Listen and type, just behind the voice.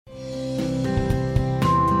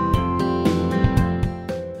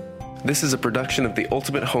This is a production of the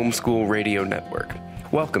Ultimate Homeschool Radio Network.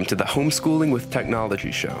 Welcome to the Homeschooling with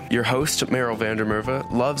Technology show. Your host, Meryl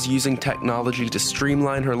Vandermerve, loves using technology to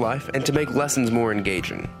streamline her life and to make lessons more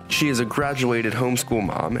engaging. She is a graduated homeschool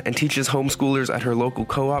mom and teaches homeschoolers at her local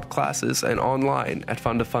co-op classes and online at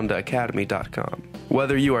fundafundaacademy.com.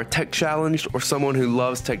 Whether you are tech-challenged or someone who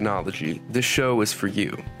loves technology, this show is for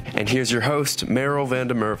you. And here's your host, Meryl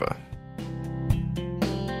Vandermerve.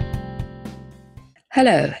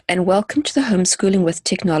 Hello, and welcome to the Homeschooling with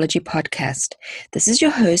Technology podcast. This is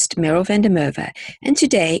your host, Meryl Vandermerve, and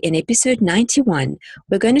today, in episode 91,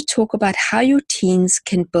 we're going to talk about how your teens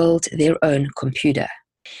can build their own computer.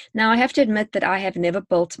 Now, I have to admit that I have never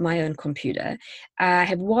built my own computer. I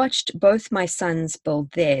have watched both my sons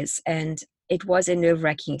build theirs, and it was a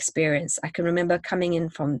nerve-wracking experience. I can remember coming in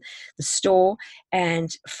from the store and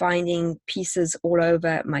finding pieces all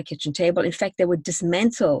over my kitchen table. In fact, they would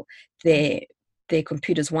dismantle their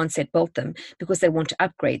computers once they built them because they want to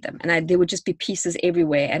upgrade them. And there would just be pieces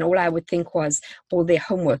everywhere. And all I would think was all their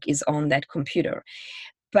homework is on that computer.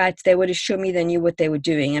 But they would assure me they knew what they were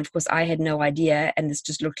doing. And of course, I had no idea. And this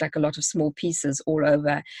just looked like a lot of small pieces all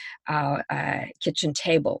over our kitchen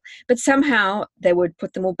table. But somehow they would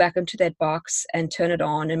put them all back into that box and turn it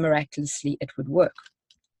on, and miraculously it would work.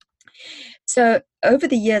 So over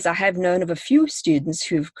the years, I have known of a few students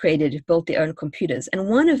who've built their own computers, and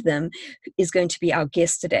one of them is going to be our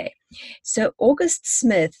guest today. So August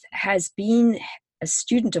Smith has been a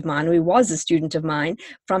student of mine, or he was a student of mine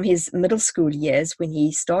from his middle school years when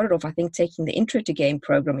he started off, I think, taking the Intro to Game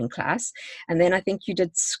programming class. And then I think you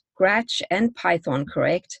did Scratch and Python,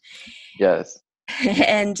 correct? Yes.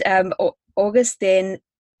 And August then,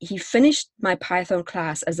 he finished my Python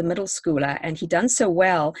class as a middle schooler, and he done so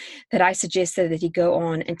well that I suggested that he go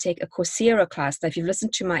on and take a Coursera class. Now, if you've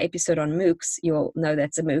listened to my episode on MOOCs, you'll know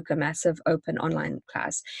that's a MOOC, a massive open online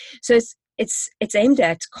class. So it's aimed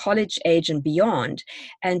at college age and beyond.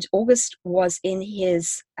 And August was in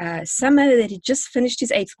his summer that he just finished his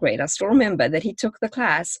 8th grade. I still remember that he took the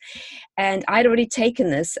class, and I'd already taken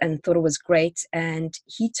this and thought it was great. And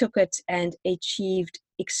he took it and achieved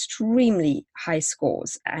extremely high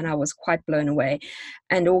scores, and I was quite blown away.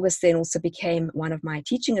 And August then also became one of my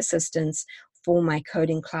teaching assistants for my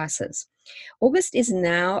coding classes. August is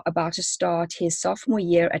now about to start his sophomore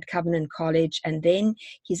year at Covenant College, and then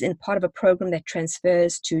he's in part of a program that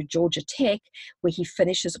transfers to Georgia Tech, where he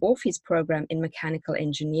finishes off his program in mechanical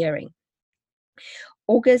engineering.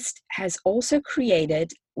 August has also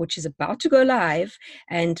created, which is about to go live,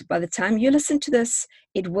 and by the time you listen to this,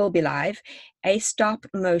 it will be live, a stop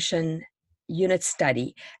motion unit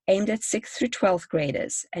study aimed at 6th through 12th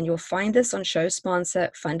graders. And you'll find this on show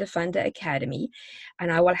sponsor Funda Academy.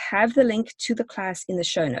 And I will have the link to the class in the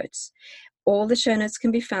show notes. All the show notes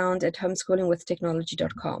can be found at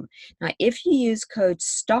homeschoolingwithtechnology.com. Now, if you use code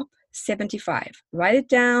STOP75, write it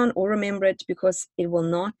down or remember it, because it will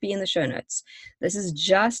not be in the show notes. This is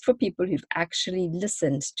just for people who've actually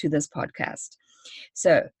listened to this podcast.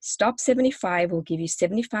 So STOP75 will give you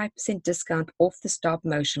 75% discount off the stop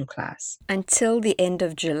motion class until the end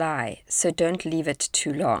of July. So don't leave it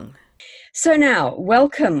too long. So now,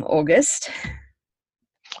 welcome, August.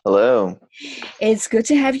 Hello. It's good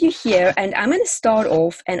to have you here. And I'm going to start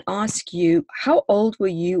off and ask you, how old were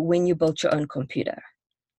you when you built your own computer?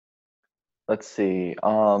 Let's see.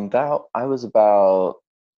 I was about,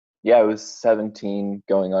 I was 17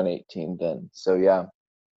 going on 18 then. So yeah.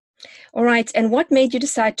 All right. And what made you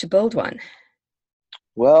decide to build one?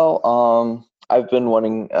 Well, I've been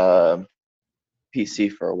wanting a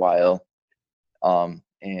PC for a while.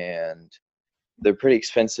 And they're pretty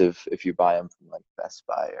expensive if you buy them from like Best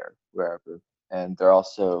Buy or wherever. And they're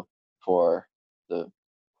also, for the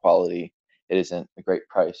quality, it isn't a great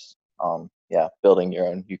price. Building your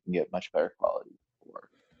own, you can get much better quality for.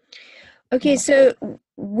 Okay, so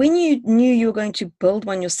when you knew you were going to build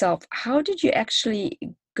one yourself, how did you actually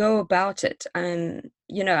go about it?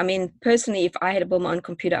 Personally, if I had to build my own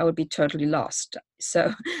computer, I would be totally lost.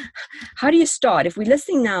 So how do you start? If we're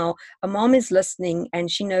listening now, a mom is listening and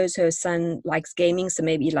she knows her son likes gaming, so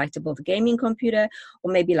maybe he'd like to build a gaming computer,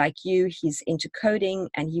 or maybe like you, he's into coding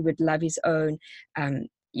and he would love his own,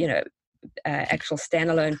 actual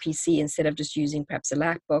standalone PC instead of just using perhaps a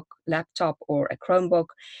laptop or a Chromebook.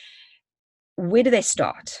 Where do they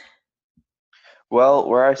start? Well,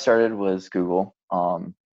 where I started was Google.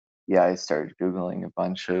 I started Googling a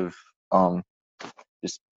bunch of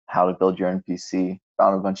just how to build your own PC,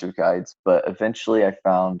 found a bunch of guides, but eventually I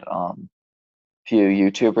found a few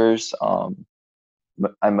YouTubers.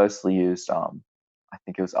 I mostly used, I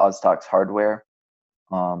think it was OzTalks Hardware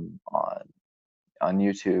on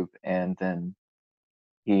YouTube, and then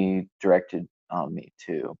he directed me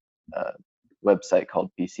to a website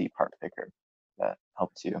called PC Part Picker that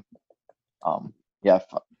helps you,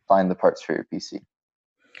 find the parts for your PC.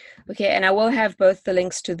 Okay, and I will have both the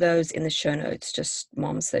links to those in the show notes. Just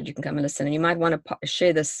mom said you can come and listen, and you might want to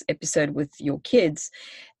share this episode with your kids,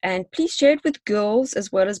 and please share it with girls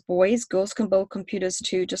as well as boys. Girls can build computers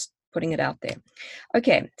too. Just putting it out there.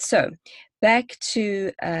 Okay, so back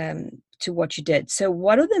to what you did. So,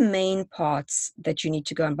 what are the main parts that you need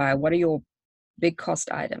to go and buy? What are your big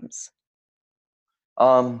cost items?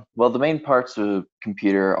 Well, the main parts of a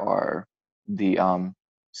computer are the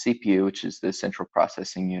CPU, which is the central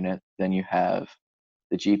processing unit. Then you have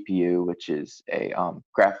the GPU, which is a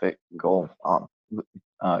graphical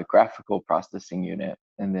processing unit,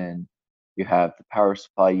 and then you have the power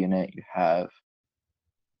supply unit.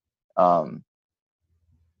 Um,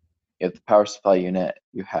 you have the power supply unit.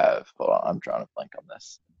 You have, hold on, I'm drawing a blank on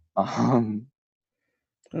this.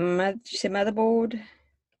 Did you say motherboard?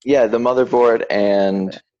 Yeah, the motherboard,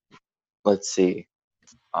 and let's see.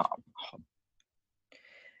 Um,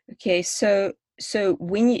 Okay, so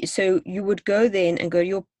you would go then and go to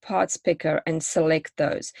your parts picker and select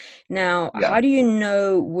those. Now, yeah. how do you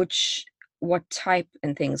know what type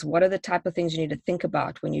and things? What are the type of things you need to think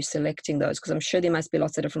about when you're selecting those? Because I'm sure there must be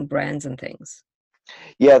lots of different brands and things.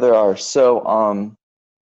 Yeah, there are. So,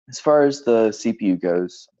 as far as the CPU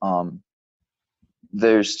goes,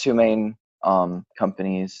 there's two main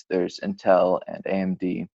companies. There's Intel and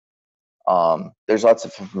AMD. There's lots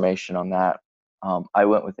of information on that. I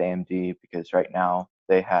went with AMD because right now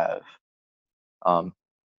they have um,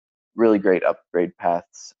 really great upgrade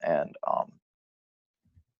paths and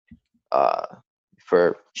uh,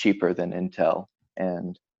 for cheaper than Intel.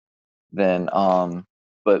 And then,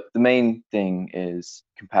 but the main thing is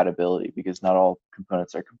compatibility because not all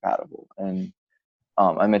components are compatible. And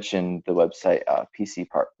I mentioned the website PC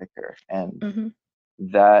Part Picker, and Mm-hmm.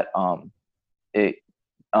 that it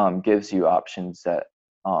gives you options that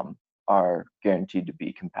are guaranteed to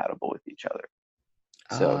be compatible with each other.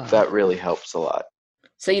 So Ah, that really helps a lot.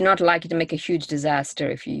 so you're not likely to make a huge disaster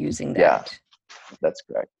if you're using Yeah, that. that's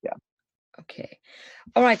correct. Yeah. Okay.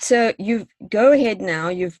 All right. So you go ahead now.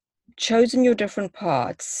 You've chosen your different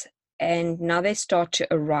parts, and now they start to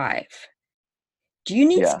arrive. Do you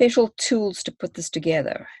need Yeah. special tools to put this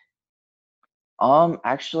together?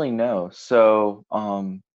 Actually, no. So,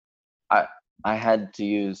 I I had to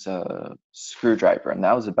use a screwdriver, and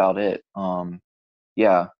that was about it.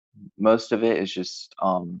 Yeah, most of it is just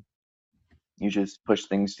you just push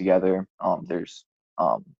things together. There's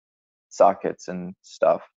um sockets and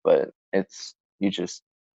stuff, but it's you just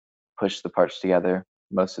push the parts together.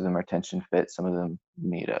 Most of them are tension fit. Some of them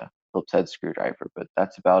need a Phillips head screwdriver, but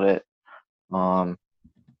that's about it. Um,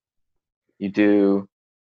 you do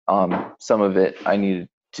some of it. I needed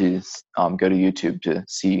to go to YouTube to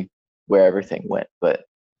see where everything went, but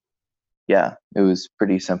yeah, it was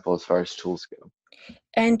pretty simple as far as tools go.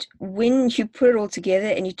 And when you put it all together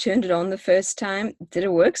and you turned it on the first time, did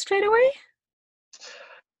it work straight away?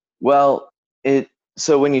 Well, it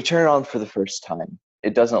so when you turn it on for the first time,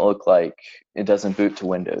 it doesn't look like it doesn't boot to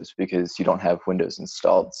Windows because you don't have Windows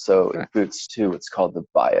installed. So Right. it boots to what's called the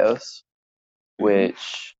BIOS, Mm-hmm.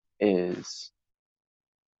 which is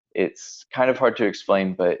it's kind of hard to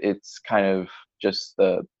explain, but it's kind of just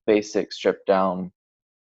the basic stripped down.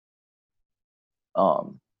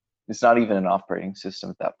 Um, it's not even an operating system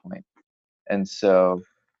at that point, and so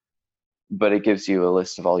but it gives you a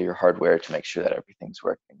list of all your hardware to make sure that everything's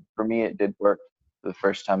working. For me, it did work the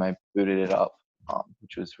first time I booted it up,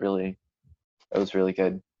 which was that was really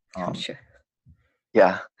good. Um, Gotcha.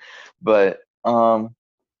 yeah, but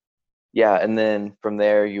yeah, and then from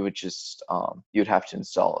there you would just you'd have to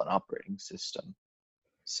install an operating system.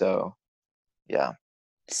 So yeah.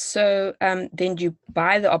 So then you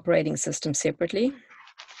buy the operating system separately?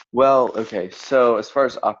 Well, okay. So as far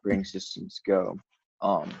as operating systems go,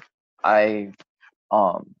 um, I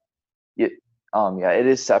um, it, yeah, it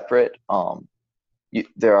is separate.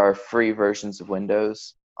 There are free versions of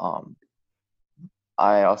Windows.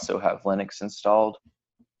 I also have Linux installed,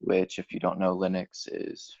 which, if you don't know, Linux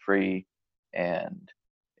is free and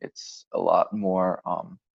it's a lot more,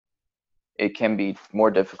 it can be more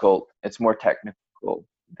difficult. It's more technical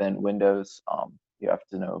than Windows. You have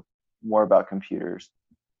to know more about computers,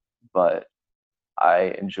 but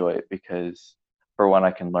I enjoy it because, for one,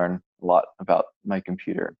 I can learn a lot about my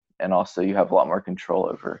computer, and also you have a lot more control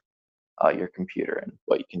over your computer and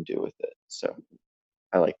what you can do with it. So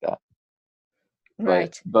I like that. But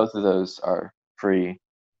Right. both of those are free.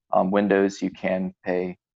 Windows you can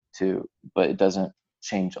pay to, but it doesn't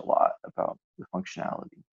change a lot about the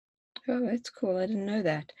functionality. Oh, that's cool. I didn't know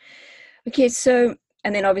that. Okay, so,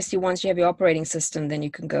 and then obviously once you have your operating system, then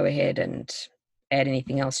you can go ahead and add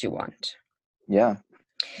anything else you want. Yeah.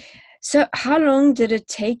 So how long did it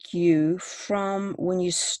take you from when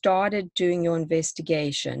you started doing your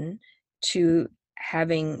investigation to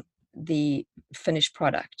having the finished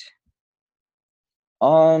product?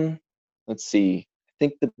 Let's see. I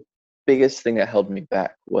think the biggest thing that held me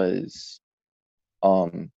back was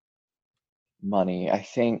money. I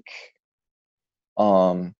think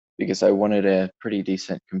because I wanted a pretty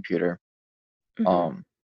decent computer. Mm-hmm.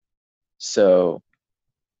 So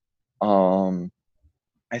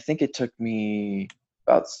I think it took me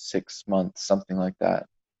about 6 months, something like that.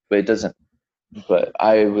 But it doesn't. But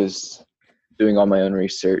I was doing all my own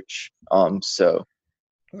research. And it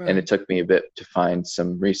Right. took me a bit to find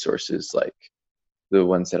some resources like the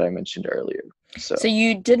ones that I mentioned earlier. So So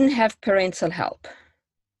you didn't have parental help.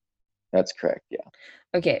 that's correct. Yeah.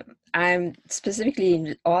 Okay, I'm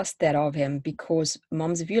specifically asked that of him because,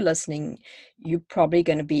 moms, if you're listening, you're probably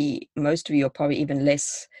going to be, most of you are probably even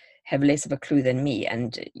less, have less of a clue than me.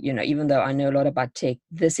 And, even though I know a lot about tech,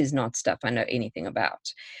 this is not stuff I know anything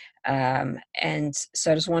about. And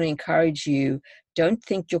so I just want to encourage you, don't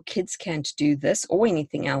think your kids can't do this or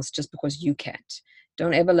anything else just because you can't.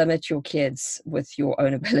 Don't ever limit your kids with your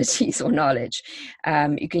own abilities or knowledge.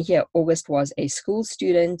 You can hear August was a school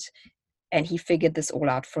student, and he figured this all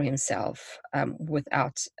out for himself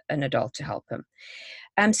without an adult to help him.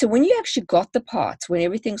 So when you actually got the parts, when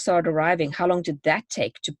everything started arriving, how long did that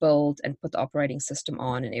take to build and put the operating system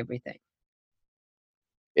on and everything?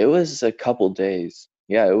 It was a couple days.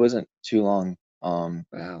 Yeah, it wasn't too long.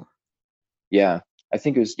 Wow. Yeah, I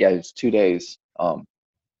think it was 2 days.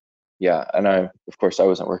 Yeah, and of course I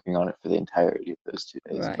wasn't working on it for the entirety of those 2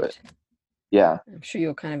 days, but Right. yeah, I'm sure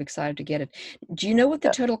you're kind of excited to get it. Do you know what the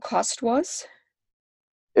yeah. total cost was?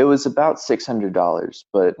 It was about $600,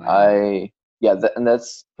 but Wow. and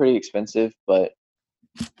that's pretty expensive, but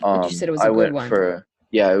But you said it was a I good went one. for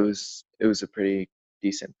it was a pretty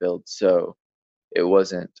decent build, so it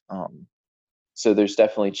wasn't so there's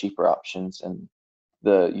definitely cheaper options, and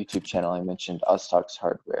the YouTube channel I mentioned, Us Talks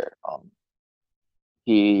Hardware,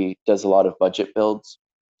 he does a lot of budget builds,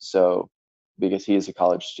 so because he is a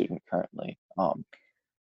college student currently,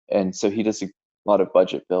 and so he does a lot of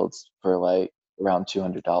budget builds for like around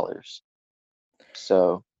 $200.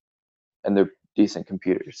 So, and they're decent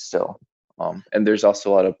computers still. And there's also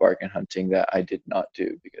a lot of bargain hunting that I did not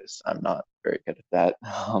do because I'm not very good at that.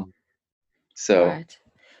 So Right.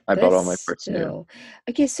 I bought That's all my parts new. still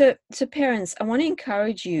okay. So parents, I want to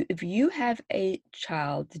encourage you, if you have a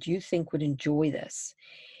child that you think would enjoy this,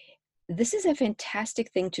 this is a fantastic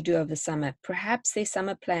thing to do over the summer. Perhaps their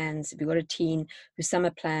summer plans, if you've got a teen whose summer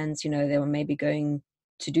plans, they were maybe going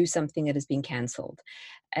to do something that has been canceled.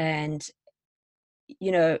 And,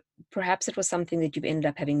 you know, perhaps it was something that you've ended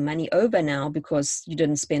up having money over now because you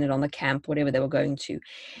didn't spend it on the camp, whatever they were going to.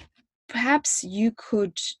 Perhaps you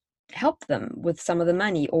could help them with some of the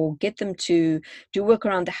money or get them to do work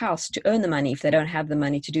around the house to earn the money if they don't have the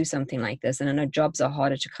money to do something like this. And I know jobs are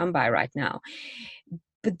harder to come by right now.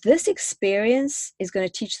 But this experience is going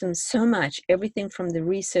to teach them so much, everything from the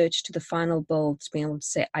research to the final build, to being able to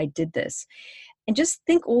say, I did this. And just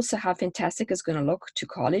think also how fantastic it's going to look to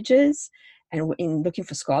colleges and in looking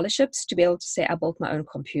for scholarships to be able to say, I built my own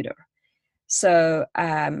computer. So,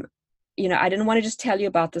 I didn't want to just tell you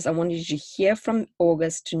about this. I wanted you to hear from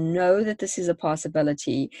August, to know that this is a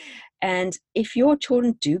possibility. And if your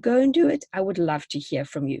children do go and do it, I would love to hear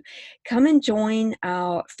from you. Come and join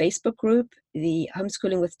our Facebook group, the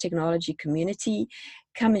Homeschooling with Technology community.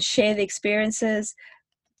 Come and share the experiences,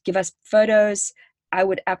 give us photos. I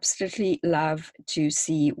would absolutely love to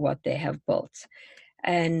see what they have built.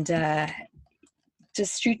 And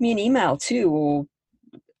just shoot me an email too, or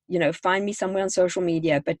find me somewhere on social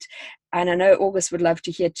media. And I know August would love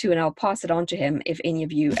to hear too, and I'll pass it on to him if any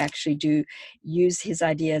of you actually do use his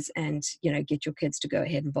ideas and, get your kids to go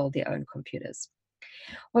ahead and build their own computers.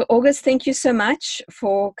 Well, August, thank you so much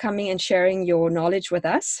for coming and sharing your knowledge with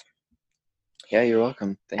us. Yeah, you're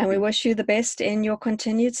welcome. Thank and you. we wish you the best in your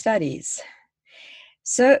continued studies.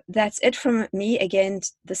 So that's it from me again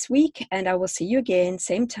this week, and I will see you again,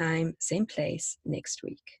 same time, same place next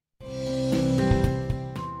week.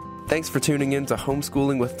 Thanks for tuning in to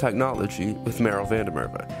Homeschooling with Technology with Meryl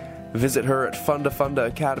Vandermerve. Visit her at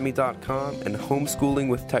fundafundaacademy.com and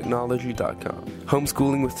homeschoolingwithtechnology.com.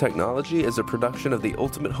 Homeschooling with Technology is a production of the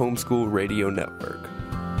Ultimate Homeschool Radio Network.